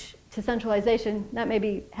approach to centralization, that may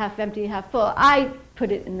be half empty, half full. I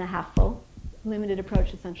put it in the half full, limited approach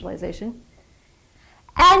to centralization.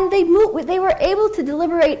 And they were able to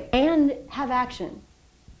deliberate and have action.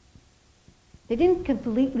 They didn't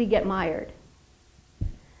completely get mired.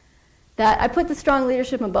 I put the strong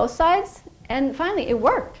leadership on both sides, and finally it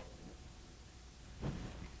worked.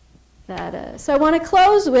 So I want to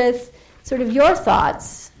close with sort of your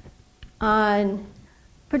thoughts on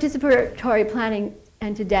participatory planning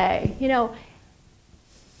and today. Because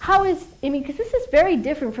this is very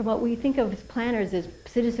different from what we think of as planners as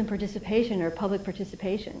citizen participation or public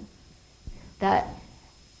participation.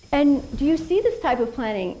 And do you see this type of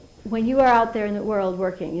planning when you are out there in the world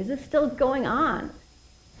working? Is this still going on?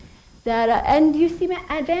 And do you see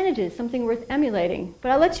advantages, something worth emulating?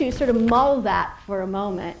 But I'll let you sort of mull that for a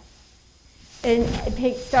moment and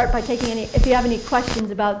start by taking if you have any questions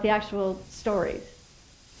about the actual stories.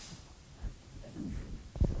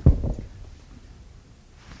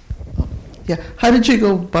 Yeah. How did you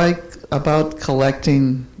go about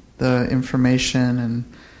collecting the information,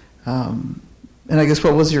 and I guess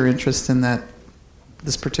what was your interest in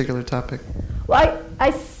this particular topic? Well,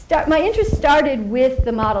 my interest started with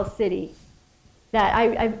the model city. That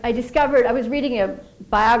I discovered, I was reading a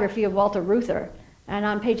biography of Walter Reuther, and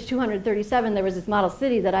on page 237 there was this model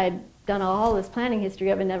city that I had done all this planning history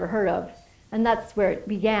of and never heard of. And that's where it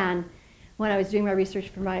began when I was doing my research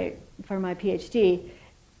for my PhD.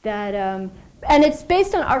 And it's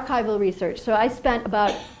based on archival research. So I spent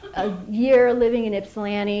about a year living in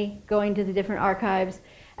Ypsilanti, going to the different archives.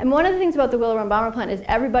 And one of the things about the Willow Run Bomber Plant is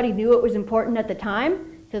everybody knew it was important at the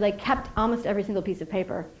time, so they kept almost every single piece of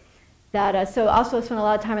paper. So also I spent a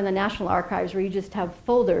lot of time in the National Archives where you just have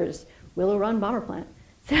folders, Willow Run Bomber Plant.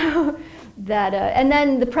 So and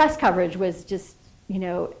then the press coverage was just,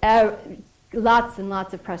 lots and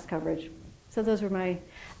lots of press coverage. So those were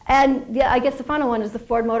and I guess the final one is the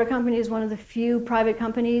Ford Motor Company is one of the few private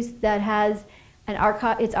companies that has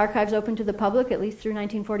its archives open to the public, at least through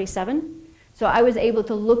 1947. So I was able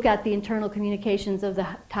to look at the internal communications of the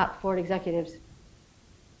top Ford executives.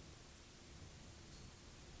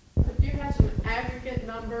 Do you have some aggregate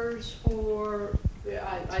numbers for,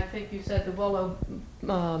 I think you said the Willow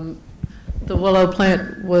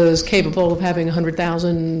plant was capable of having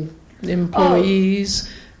 100,000 employees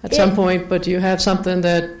at some point, but do you have something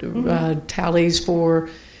that tallies for,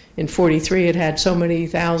 in 43 it had so many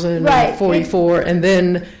thousand, right. 44, and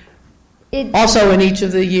then also in each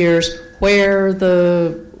of the years where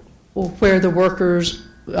the workers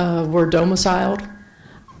were domiciled?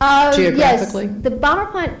 Geographically? Yes, the bomber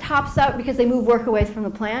plant tops out because they move work away from the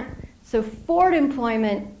plant. So Ford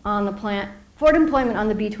employment on the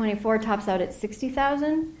B-24 tops out at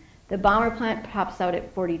 60,000. The bomber plant tops out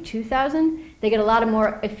at 42,000. They get a lot of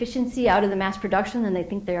more efficiency out of the mass production than they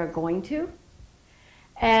think they are going to.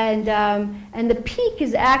 And the peak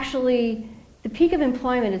of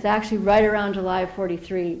employment is actually right around July of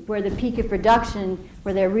 43, where the peak of production,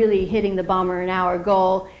 where they're really hitting the bomber an hour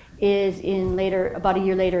goal, is about a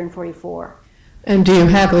year later in 44. And do you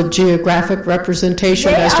have a geographic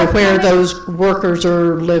representation as to where those workers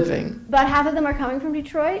are living? About half of them are coming from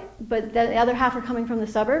Detroit, but the other half are coming from the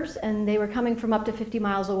suburbs, and they were coming from up to 50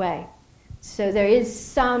 miles away. So there is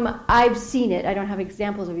some, I've seen it, I don't have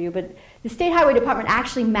examples of you, but the State Highway Department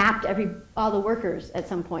actually mapped all the workers at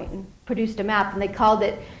some point and produced a map, and they called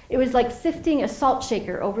it was like sifting a salt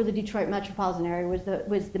shaker over the Detroit metropolitan area was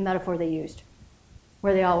the metaphor they used,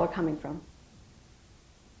 where they all were coming from.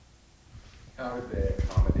 How did they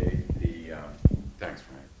accommodate thanks,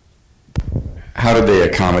 Frank. How did they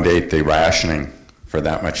accommodate the rationing for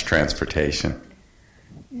that much transportation?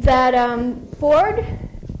 That Ford,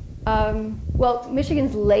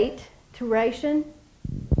 Michigan's late to ration,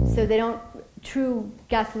 so they don't, true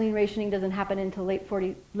gasoline rationing doesn't happen until late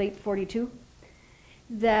 42.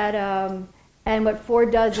 And what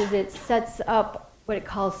Ford does is it sets up what it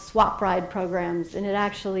calls swap ride programs, and it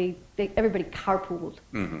actually, everybody carpooled.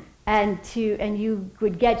 Mm-hmm. And you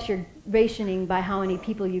would get your rationing by how many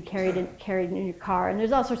people you carried in your car, and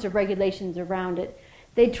there's all sorts of regulations around it.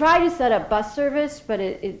 They try to set up bus service, but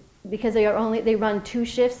because they run 2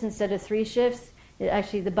 shifts instead of 3 shifts.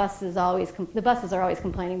 The buses are always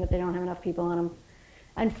complaining that they don't have enough people on them.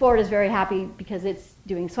 And Ford is very happy because it's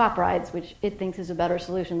doing swap rides, which it thinks is a better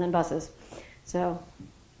solution than buses. So.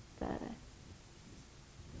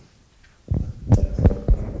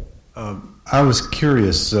 I was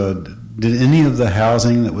curious, did any of the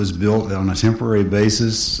housing that was built on a temporary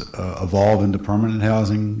basis evolve into permanent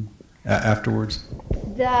housing afterwards?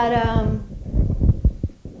 There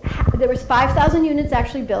was 5,000 units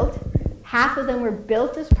actually built. Half of them were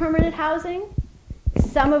built as permanent housing,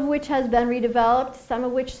 some of which has been redeveloped, some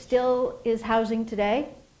of which still is housing today.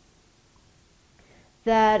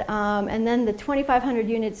 And then the 2,500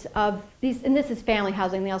 units of these, and this is family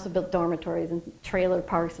housing, they also built dormitories and trailer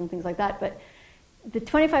parks and things like that, but the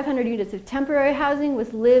 2,500 units of temporary housing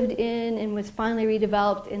was lived in and was finally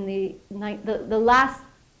redeveloped in the last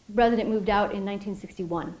resident moved out in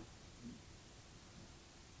 1961.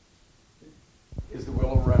 Is the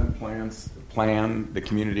Willow Run plan, the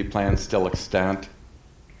community plan, still extant?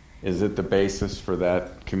 Is it the basis for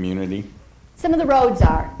that community? Some of the roads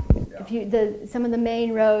are. Yeah. Some of the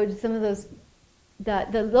main roads, some of those,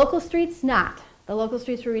 the local streets, not. The local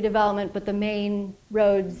streets were redevelopment, but the main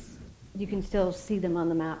roads, you can still see them on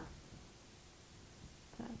the map.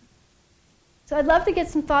 So I'd love to get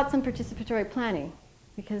some thoughts on participatory planning,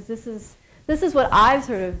 because this is what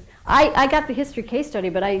I've I got the history case study,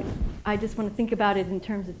 but I just want to think about it in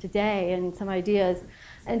terms of today and some ideas.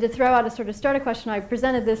 And to throw out start a question, I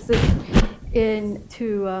presented this to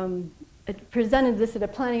presented this at a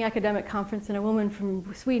planning academic conference, and a woman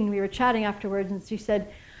from Sweden, we were chatting afterwards, and she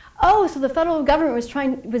said, oh, so the federal government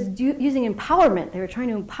was using empowerment. They were trying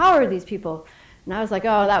to empower these people. And I was like,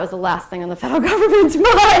 oh, that was the last thing on the federal government's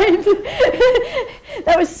mind.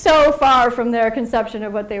 That was so far from their conception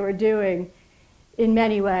of what they were doing in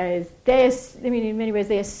many ways. In many ways,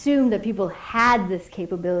 they assumed that people had this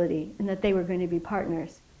capability and that they were going to be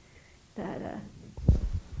partners.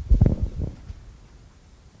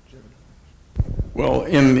 Well,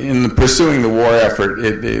 in the pursuing the war effort,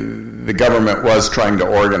 the government was trying to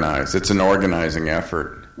organize. It's an organizing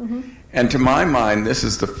effort. Mm-hmm. And to my mind, this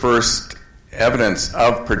is the first evidence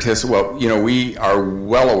of we are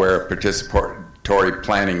well aware of participatory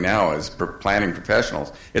planning now as planning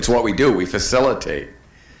professionals. It's what we do. We facilitate.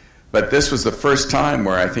 But this was the first time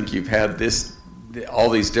where I think you've had all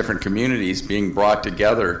these different communities being brought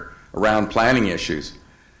together around planning issues.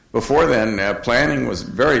 Before then, planning was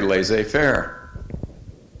very laissez-faire.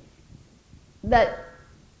 That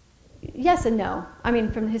yes and no. I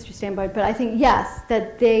mean, from the history standpoint, but I think yes,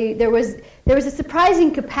 that there was a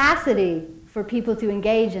surprising capacity for people to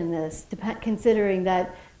engage in this, considering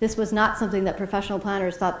that this was not something that professional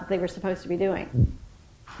planners thought that they were supposed to be doing.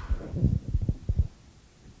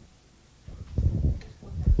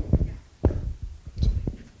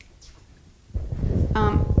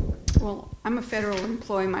 Well, I'm a federal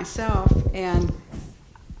employee myself, and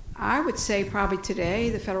I would say probably today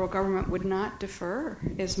the federal government would not defer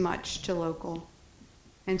as much to local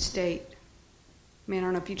and state. I mean, I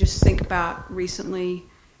don't know if you just think about recently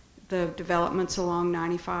the developments along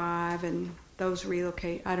 95 and those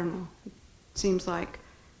relocate. I don't know. It seems like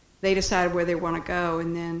they decided where they want to go,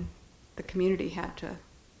 and then the community had to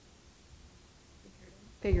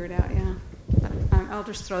figure it out, yeah. But I'll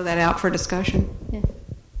just throw that out for discussion. Yeah.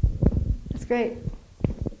 That's great.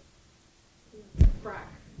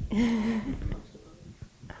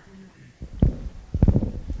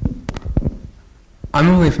 I'm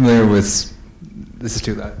only familiar with, this is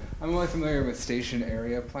too loud, I'm only familiar with station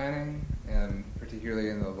area planning, and particularly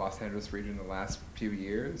in the Los Angeles region the last few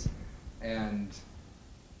years, and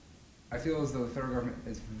I feel as though the federal government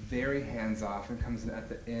is very hands-off and comes in at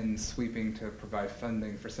the end sweeping to provide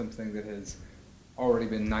funding for something that has already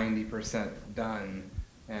been 90% done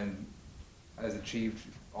and has achieved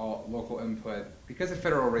all local input. Because of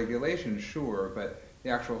federal regulation, sure, but the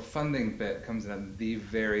actual funding bit comes in at the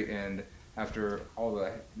very end after all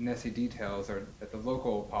the messy details are that the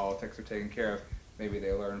local politics are taken care of. Maybe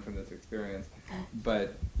they learn from this experience.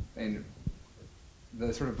 But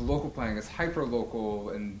the sort of local planning is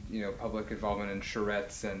hyper-local and public involvement in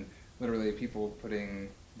charrettes and literally people putting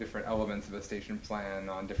different elements of a station plan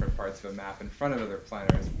on different parts of a map in front of other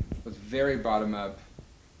planners. It was very bottom-up,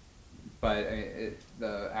 but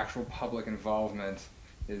the actual public involvement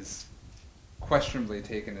is questionably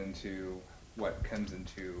taken into what comes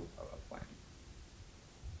into a plan.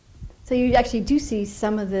 So you actually do see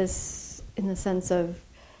some of this in the sense of,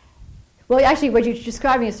 well, actually what you're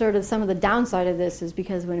describing is sort of some of the downside of this is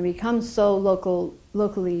because when it becomes so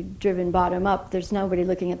locally driven bottom up, there's nobody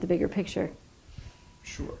looking at the bigger picture.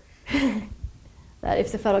 Sure. That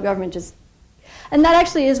if the federal government and that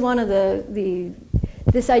actually is one of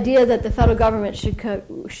this idea that the federal government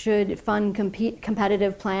should fund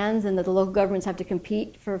competitive plans and that the local governments have to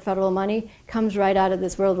compete for federal money comes right out of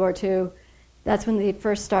this World War II. That's when they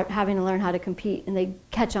first start having to learn how to compete, and they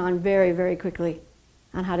catch on very, very quickly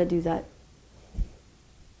on how to do that.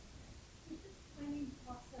 Did this planning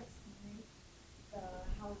process make the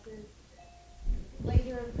houses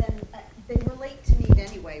later than they were late to need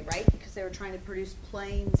anyway, right? Because they were trying to produce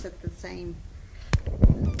planes at the same.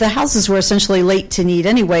 The houses were essentially late to need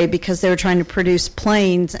anyway because they were trying to produce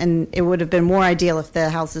planes, and it would have been more ideal if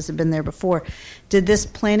the houses had been there before. Did this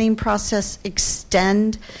planning process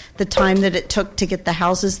extend the time that it took to get the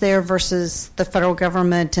houses there versus the federal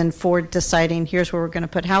government and Ford deciding here's where we're going to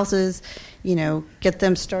put houses, get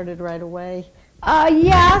them started right away?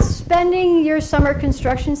 Spending your summer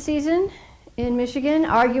construction season in Michigan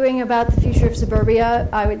arguing about the future of suburbia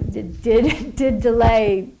did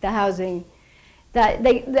delay the housing.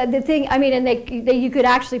 You could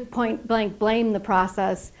actually point blank blame the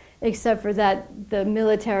process, except for that the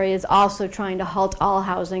military is also trying to halt all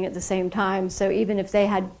housing at the same time. So even if they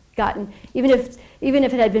had even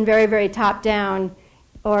if it had been very, very top down,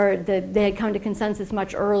 or they had come to consensus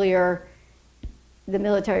much earlier, the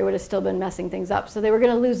military would have still been messing things up. So they were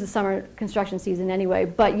going to lose the summer construction season anyway.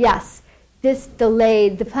 But yes, this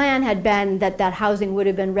delayed. The plan had been that housing would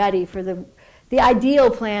have been ready for the ideal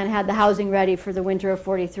plan had the housing ready for the winter of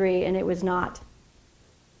 43, and it was not.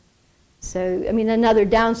 So, another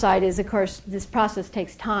downside is, of course, this process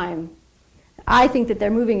takes time. I think that they're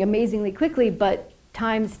moving amazingly quickly, but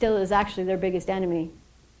time still is actually their biggest enemy.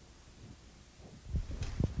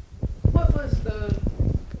 What was the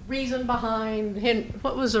reason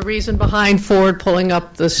behind Ford pulling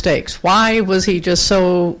up the stakes? Why was he just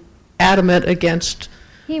so adamant against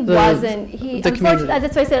He the wasn't. community?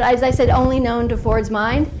 That's why I said, as I said, only known to Ford's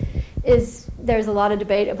mind is there's a lot of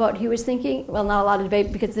debate about what he was thinking. Well, not a lot of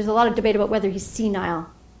debate, because there's a lot of debate about whether he's senile.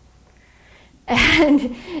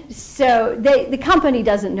 And so the company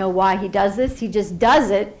doesn't know why he does this. He just does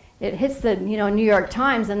it. It hits the New York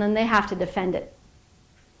Times, and then they have to defend it.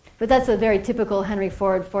 But that's a very typical Henry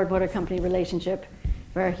Ford Motor Company relationship,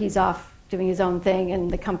 where he's off doing his own thing, and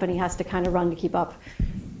the company has to kind of run to keep up.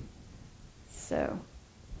 So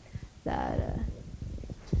that.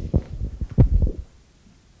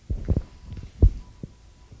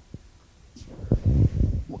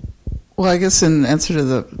 Well, I guess in answer to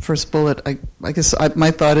the first bullet, I guess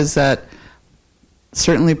my thought is that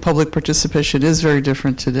certainly public participation is very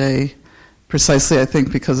different today, precisely, I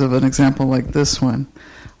think, because of an example like this one.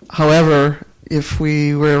 However, if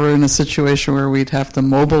we were in a situation where we'd have to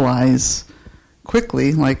mobilize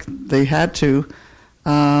quickly, like they had to,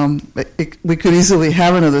 we could easily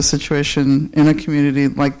have another situation in a community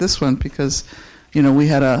like this one, because, it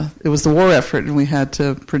was the war effort, and we had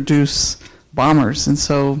to produce bombers, and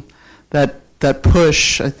so that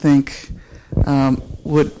push, I think, I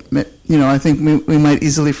think we might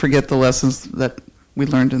easily forget the lessons that we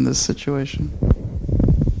learned in this situation.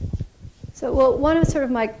 So, well, one of sort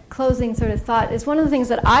of my closing sort of thought is one of the things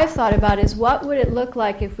that I've thought about is what would it look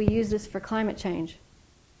like if we used this for climate change?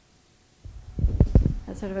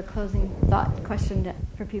 That's sort of a closing thought question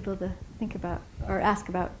for people to think about or ask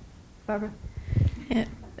about. Barbara? Yeah,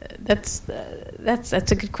 that's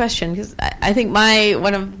a good question, because I think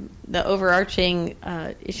one of the overarching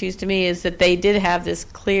issues to me is that they did have this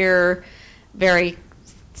clear, very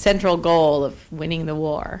central goal of winning the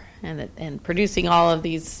war and producing all of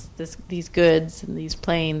these goods and these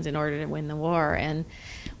planes in order to win the war. And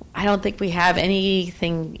I don't think we have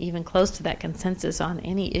anything even close to that consensus on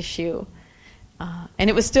any issue. And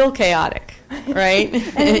it was still chaotic, right?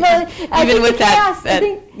 Even with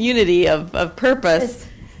that unity of purpose.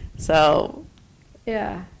 So,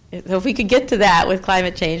 yeah. So if we could get to that with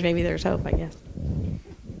climate change, maybe there's hope, I guess.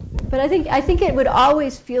 But I think it would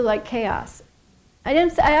always feel like chaos. I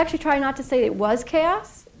actually try not to say it was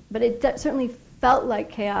chaos, but it certainly felt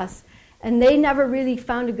like chaos. And they never really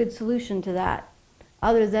found a good solution to that,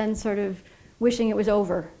 other than sort of wishing it was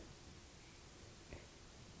over.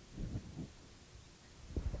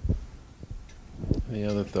 Any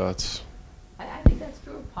other thoughts? I think that's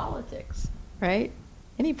true of politics, right?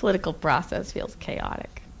 Any political process feels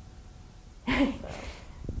chaotic.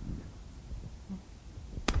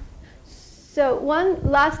 So one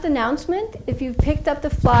last announcement: if you've picked up the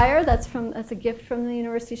flyer, that's a gift from the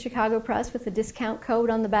University of Chicago Press with a discount code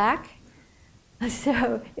on the back.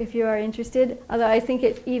 So if you are interested, although I think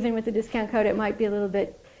even with the discount code, it might be a little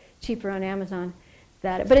bit cheaper on Amazon.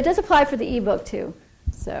 But it does apply for the ebook too.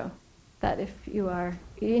 So that if you're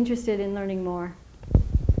interested in learning more.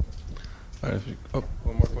 All right,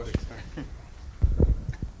 one more question.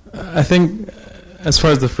 I think, as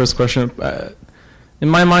far as the first question, in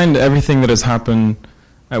my mind, everything that has happened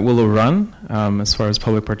at Willow Run, as far as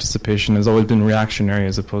public participation, has always been reactionary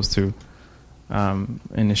as opposed to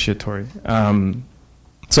initiatory.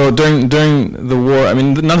 So during the war, I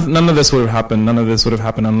mean, none of this would have happened. None of this would have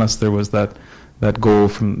happened unless there was that goal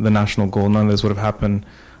from the national goal. None of this would have happened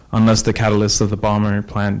unless the catalyst of the bomber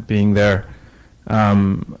plant being there.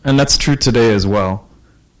 And that's true today as well.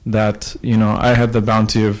 That I had the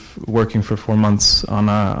bounty of working for 4 months on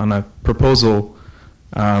a proposal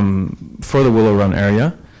for the Willow Run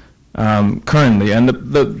area currently, and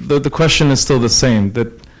the question is still the same. That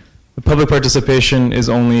the public participation is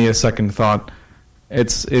only a second thought.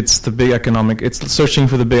 It's the big economic. It's searching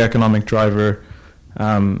for the big economic driver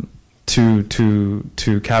to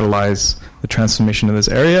catalyze the transformation of this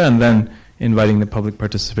area, and then inviting the public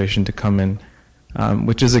participation to come in.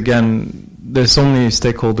 Which is, again, there's so many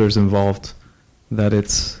stakeholders involved that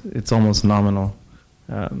it's almost nominal.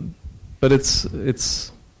 But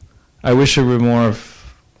it's I wish it were more of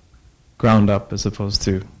ground up as opposed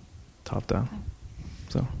to top down.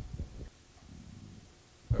 So.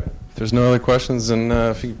 If there's no other questions, then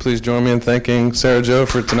if you could please join me in thanking Sarah Jo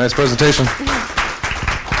for tonight's presentation.